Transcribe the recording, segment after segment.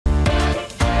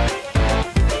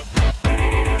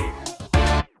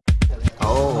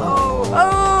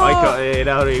You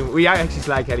know what I mean? We actually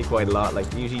slag Kelly quite a lot.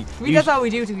 Like usually. That's all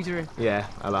we do to each other. Yeah,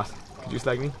 a lot. Could you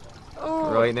slag me?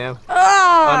 Oh. Right now?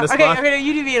 Oh. On the spot? Okay,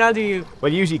 you do me and I'll do you.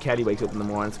 Well, usually Kelly wakes up in the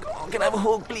morning and goes, "Oh, can I have a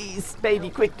hug, please? Baby,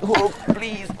 quick hug,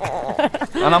 please." Oh.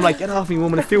 And I'm like, "Get off me,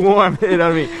 woman, it's too warm." You know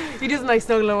what I mean? He doesn't like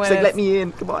snuggling away. She's like, "Let me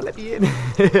in, come on, let me in."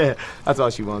 That's all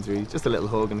she wants, really. Just a little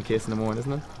hug and a kiss in the morning,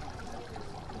 isn't it?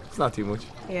 It's not too much.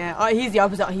 Yeah, he's the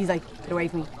opposite. He's like, "Get away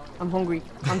from me. I'm hungry.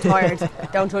 I'm tired.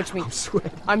 Don't touch me.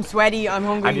 I'm sweaty. I'm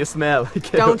hungry. And you smell.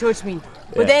 Don't touch me."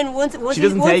 But then once she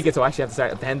doesn't take it, so I actually have to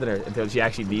start attending her until she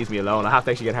actually leaves me alone. I have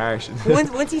to actually get harsh.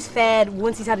 once he's fed,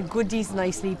 once he's had a good decent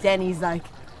night's sleep, then he's like,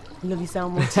 "I love you so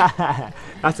much."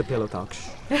 That's a pillow talk.